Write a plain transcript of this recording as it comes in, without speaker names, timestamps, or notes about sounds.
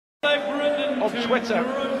On Twitter,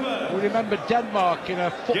 we remember Denmark in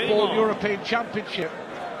a football European Championship,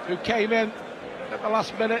 who came in at the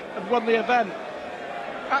last minute and won the event.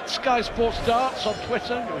 At Sky Sports Darts on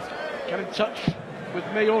Twitter, get in touch with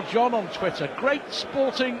me or John on Twitter. Great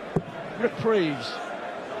sporting reprieves.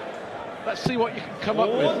 Let's see what you can come up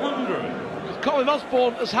with. Because Colin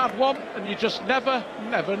Osborne has had one, and you just never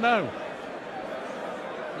know.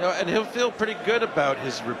 No, and he'll feel pretty good about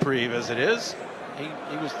his reprieve as it is.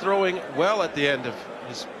 He was throwing well at the end of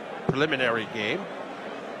his preliminary game.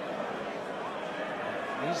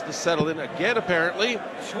 Needs to settle in again, apparently.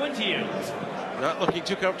 28. Not looking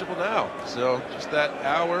too comfortable now. So just that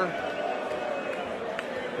hour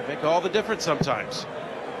can make all the difference sometimes.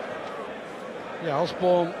 Yeah,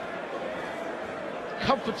 Osborne,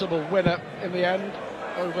 comfortable winner in the end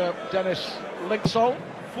over Dennis Linksol.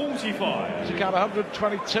 45. Took out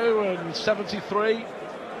 122 and 73.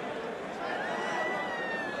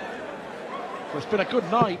 So it's been a good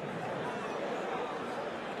night.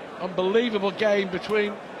 Unbelievable game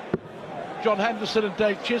between John Henderson and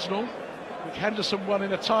Dave Chisnall, which Henderson won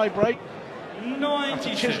in a tie break.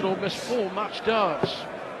 After Chisnall missed 4 match darts.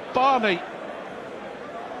 Barney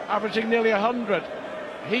averaging nearly 100.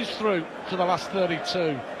 He's through to the last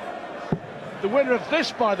 32. The winner of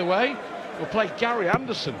this, by the way, will play Gary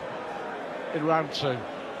Anderson in round 2.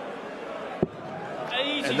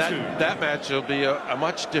 82. And that match will be a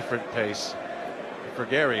much different pace for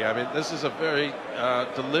Gary. I mean, this is a very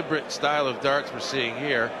deliberate style of darts we're seeing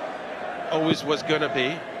here. Always was going to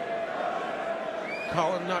be.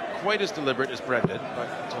 Colin not quite as deliberate as Brendan, but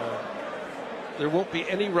there won't be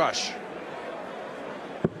any rush.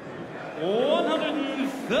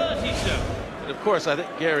 137. And of course, I think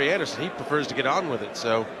Gary Anderson, he prefers to get on with it.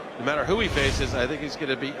 So no matter who he faces, I think he's going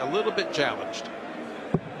to be a little bit challenged.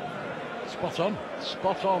 Spot on,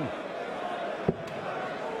 spot on.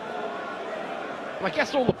 I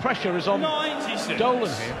guess all the pressure is on 96. Dolan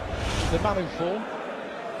here, the man in form.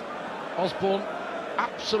 Osborne,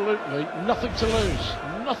 absolutely nothing to lose.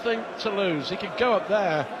 Nothing to lose. He could go up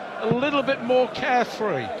there a little bit more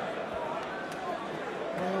carefree.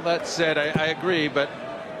 Well, that said, I agree, but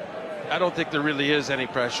I don't think there really is any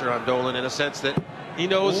pressure on Dolan in a sense that he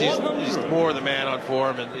knows he's more the man on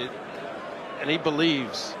form, and he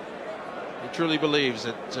believes, he truly believes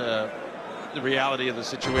that the reality of the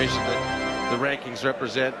situation, that the rankings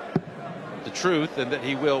represent the truth and that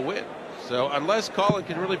he will win. So unless Colin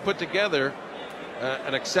can really put together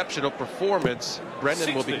an exceptional performance, Brendan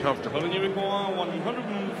 60. will be comfortable. Colin, you require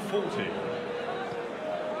 140.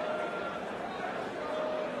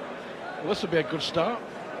 Well, this would be a good start.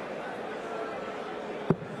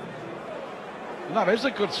 And that is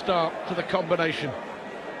a good start to the combination.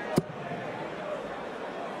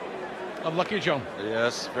 Unlucky, John.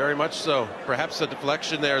 Yes, very much so. Perhaps a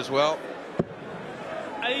deflection there as well.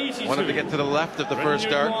 82. Wanted to get to the left of the first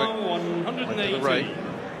dart, but went to the right.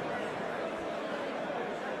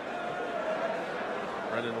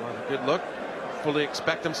 Brendan will have a good look. Fully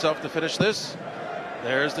expect himself to finish this.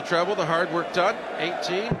 There's the treble, the hard work done.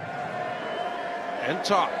 18. And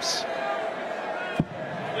tops.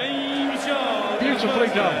 Beautifully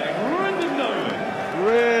done.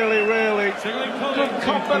 Really good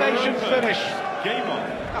combination finish. Game on.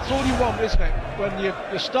 That's all you want, isn't it? When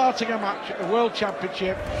you're starting a match at the World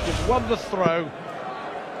Championship, you've won the throw,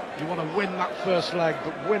 you want to win that first leg,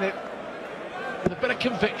 but win it with a bit of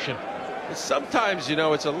conviction. Sometimes, you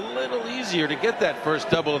know, it's a little easier to get that first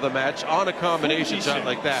double of the match on a combination shot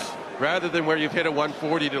like that, rather than where you've hit a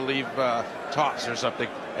 140 to leave tops or something,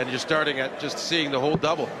 and you're starting at just seeing the whole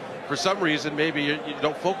double. For some reason, maybe you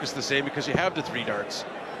don't focus the same because you have the 3 darts.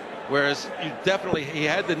 Whereas he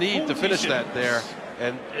had the need to finish that there,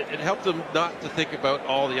 and it helped him not to think about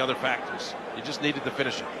all the other factors. He just needed to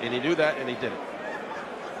finish it, and he knew that, and he did it.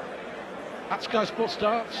 At Sky Sports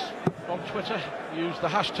Darts on Twitter, use the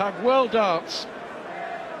hashtag WorldDarts.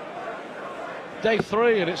 Day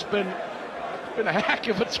 3, and it's been a heck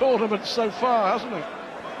of a tournament so far, hasn't it?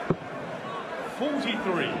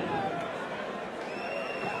 43.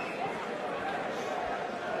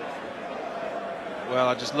 Well,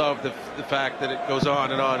 I just love the fact that it goes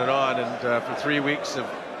on and on and on, and for 3 weeks of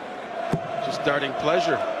just darting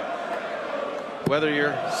pleasure. Whether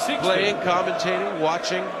you're 60. Playing, commentating,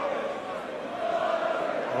 watching,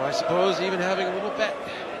 or I suppose even having a little bet.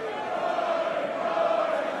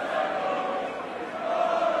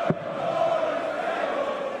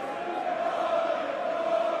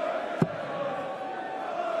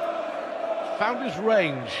 Found his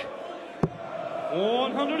range.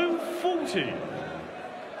 140.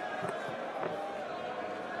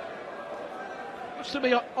 Looks to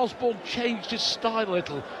me Osborne changed his style a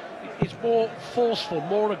little. He's more forceful,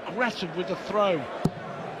 more aggressive with the throw.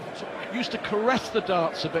 So used to caress the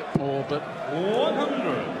darts a bit more, but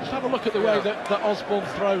 100. just have a look at the way that Osborne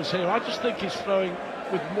throws here. I just think he's throwing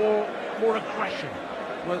with more aggression.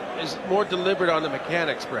 Well, is more deliberate on the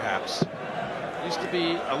mechanics, perhaps. Used to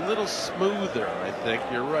be a little smoother, I think.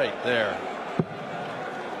 You're right there.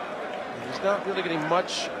 He's not really getting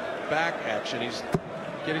much back action. He's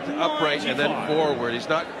getting to upright and then forward. He's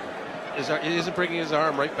not. He isn't bringing his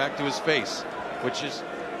arm right back to his face, which is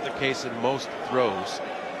the case in most throws.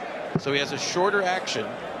 So he has a shorter action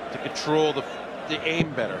to control the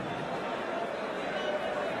aim better.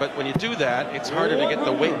 But when you do that, it's harder to get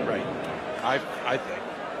the weight right, I think.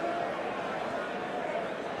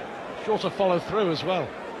 Shorter follow through as well.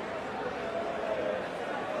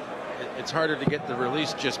 It's harder to get the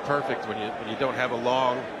release just perfect when you don't have a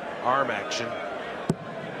long arm action.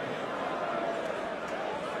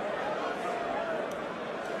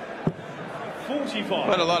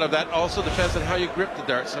 But a lot of that also depends on how you grip the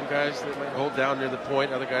dart. Some guys, they might hold down near the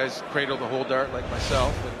point. Other guys cradle the whole dart like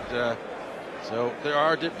myself. And so there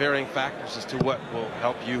are varying factors as to what will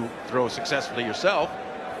help you throw successfully yourself.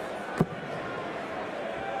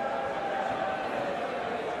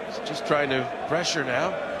 He's just trying to pressure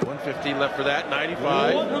now. 115 left for that.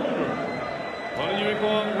 95.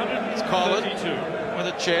 It's Colin with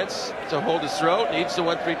a chance to hold his throw. Needs the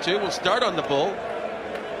 132. We'll start on the bull.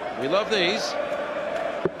 We love these.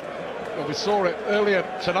 Well, we saw it earlier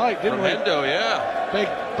tonight, didn't we? Hendo, yeah. Big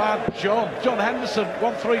bad John Henderson,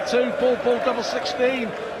 132, bull double 16.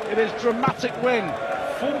 It is dramatic win.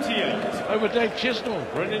 48 over Dave Chisnall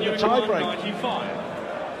in the tiebreak. 95.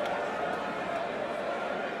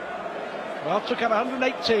 Well, took out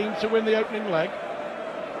 118 to win the opening leg.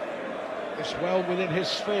 It's well within his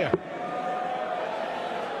sphere.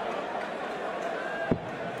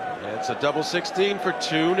 It's a double 16 for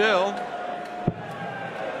 2-0.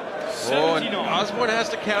 Oh, and Osborne has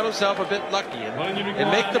to count himself a bit lucky and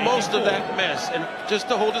make the most of that mess and just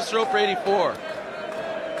to hold his throw for 84.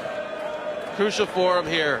 Crucial for him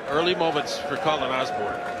here. Early moments for Colin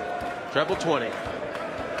Osborne. Treble 20.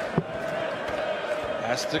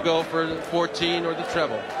 Has to go for the 14 or the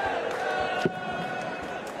treble.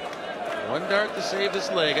 One dart to save this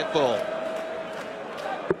leg at bull.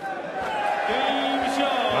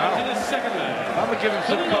 Wow. To the second leg. That would give him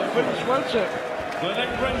some confidence, won't it?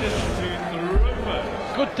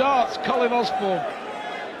 Good darts, Colin Osborne.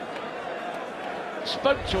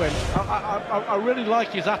 Spoke to him. I really like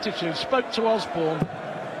his attitude. Spoke to Osborne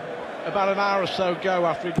about an hour or so ago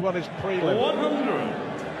after he'd won his prelim.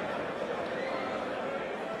 100.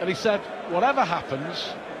 And he said, whatever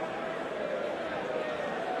happens,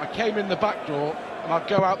 I came in the back door and I'll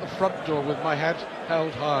go out the front door with my head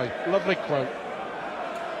held high. Lovely quote.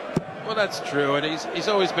 Well, that's true, and he's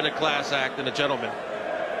always been a class act and a gentleman.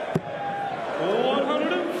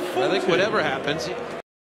 140. I think whatever happens,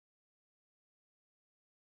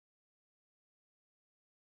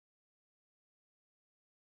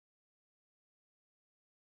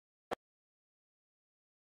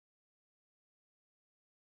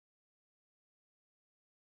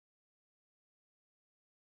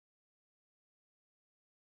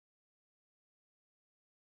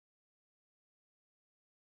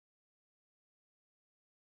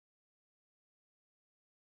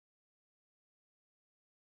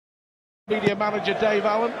 Media manager Dave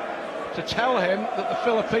Allen to tell him that the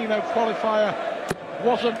Filipino qualifier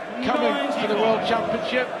wasn't coming to the World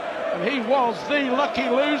Championship, and he was the lucky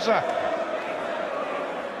loser.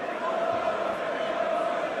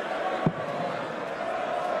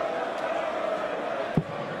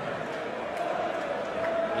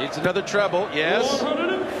 needs another treble. Yes.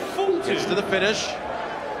 140. Gets to the finish.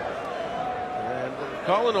 And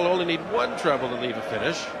Colin will only need one treble to leave a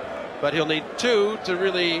finish, but he'll need two to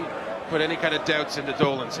really put any kind of doubts into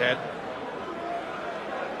Dolan's head.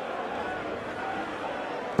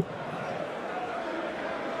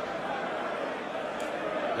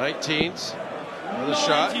 Nineteens. Another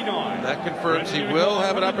shot. That confirms he will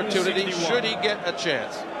have an opportunity should he get a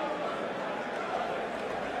chance.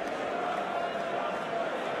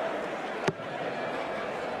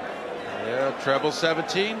 Yeah, treble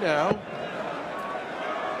 17 now.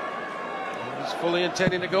 He's fully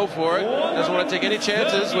intending to go for it. Doesn't want to take any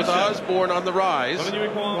chances with Osborne on the rise.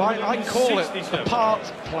 Well, I call it the Part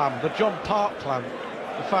plan, the John Part plan.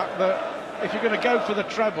 The fact that if you're going to go for the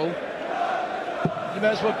treble, you may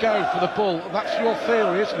as well go for the bull. That's your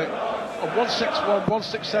theory, isn't it? A 161,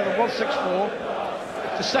 167, 164.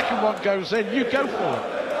 If the second one goes in, you go for it.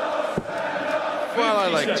 Well, I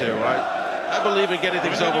like to. I believe in getting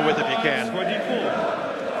things over with if you can. 24.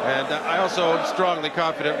 And I also am strongly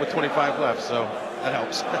confident with 25 left, so that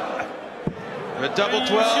helps. A double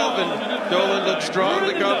 12, and Dolan looks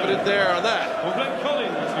strongly confident there on that. We'll play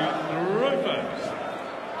Colin to Rovers.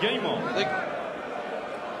 Game on. I think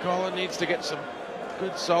Colin needs to get some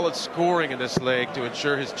good solid scoring in this leg to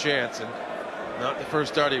ensure his chance, and not the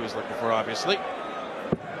first start he was looking for, obviously.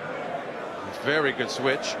 Very good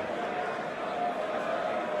switch.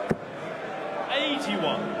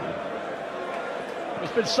 81.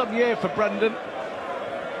 It's been some year for Brendan,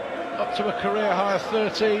 up to a career high of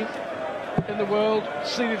 13 in the world,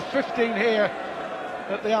 seeded 15 here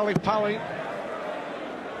at the Ali Pali.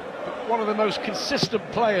 One of the most consistent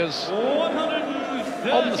players on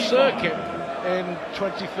the circuit in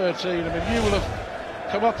 2013. I mean, you will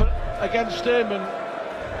have come up against him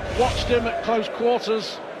and watched him at close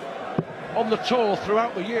quarters on the tour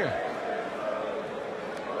throughout the year.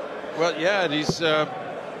 Well, yeah, and he's a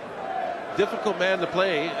difficult man to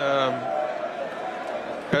play,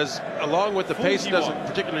 because along with the pace doesn't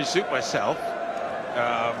particularly suit myself,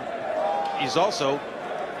 he's also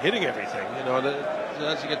hitting everything, you know,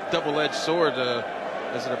 as you get double-edged sword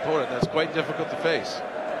as an opponent, that's quite difficult to face.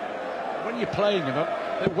 When you're playing him,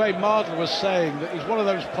 Wayne Mardle was saying that he's one of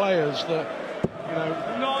those players that, you know,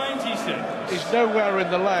 96. He's nowhere in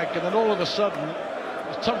the leg, and then all of a sudden,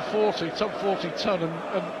 it's top 40 ton,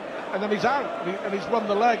 and then he's out, and he's won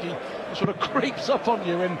the leg. He sort of creeps up on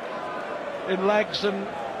you in legs, and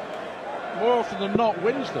more often than not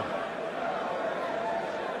wins them.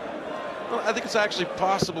 Well, I think it's actually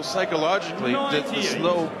possible psychologically that the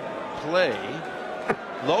slow play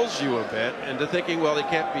lulls you a bit into thinking, well, he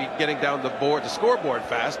can't be getting down the scoreboard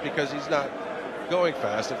fast because he's not going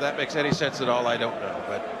fast. If that makes any sense at all, I don't know.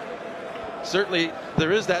 But certainly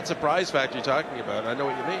there is that surprise factor you're talking about. I know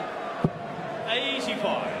what you mean.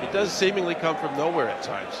 85. It does seemingly come from nowhere at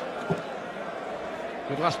times.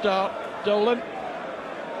 Good last start, Dolan.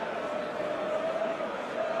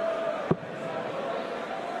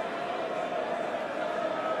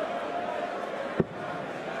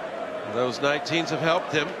 Those 19s have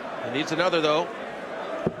helped him. He needs another, though.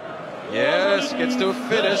 Yes, gets to a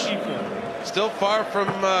finish. Still far from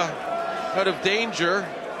out of danger,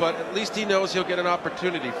 but at least he knows he'll get an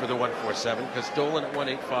opportunity for the 147, because Dolan at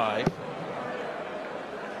 185.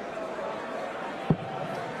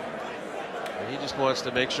 And he just wants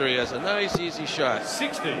to make sure he has a nice, easy shot.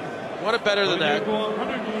 60. Wanted better than that,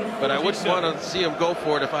 but I wouldn't want to see him go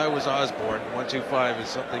for it if I was Osborne. 125 is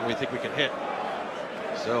something we think we can hit.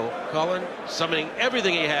 So Colin summoning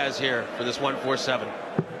everything he has here for this 147.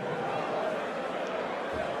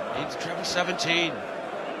 Needs treble 17.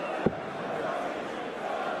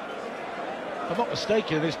 If I'm not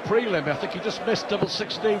mistaken, in his prelim, I think he just missed double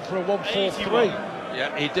 16 for a 143.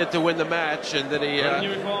 Yeah, he did to win the match, and then he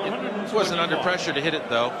wasn't under pressure to hit it,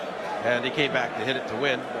 though, and he came back to hit it to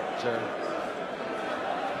win. But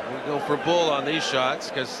we go for bull on these shots,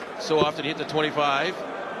 because so often he hit the 25,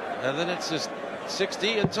 and then it's just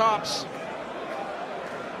 60 and tops.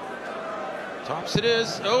 Tops it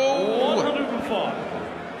is. Oh! 105.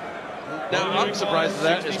 Now, I'm surprised at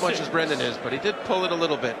that as much as Brendan is, but he did pull it a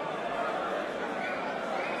little bit.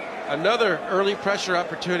 Another early pressure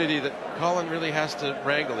opportunity that Colin really has to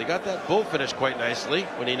wrangle. He got that bull finish quite nicely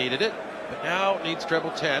when he needed it, but now needs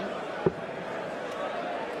treble 10.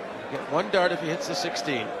 Get one dart if he hits the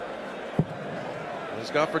 16. He's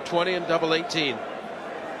gone for 20 and double 18.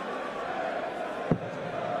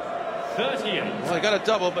 38. Well, he got a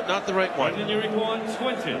double, but not the right one. And you require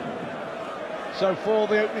 20. So for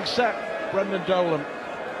the opening set, Brendan Dolan,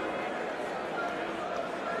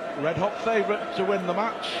 red hot favourite to win the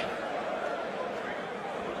match.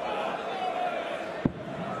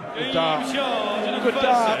 Good dart. Good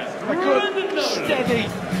dart. A good, steady,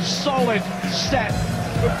 solid set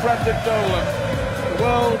from Brendan Dolan. The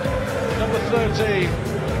world number 13.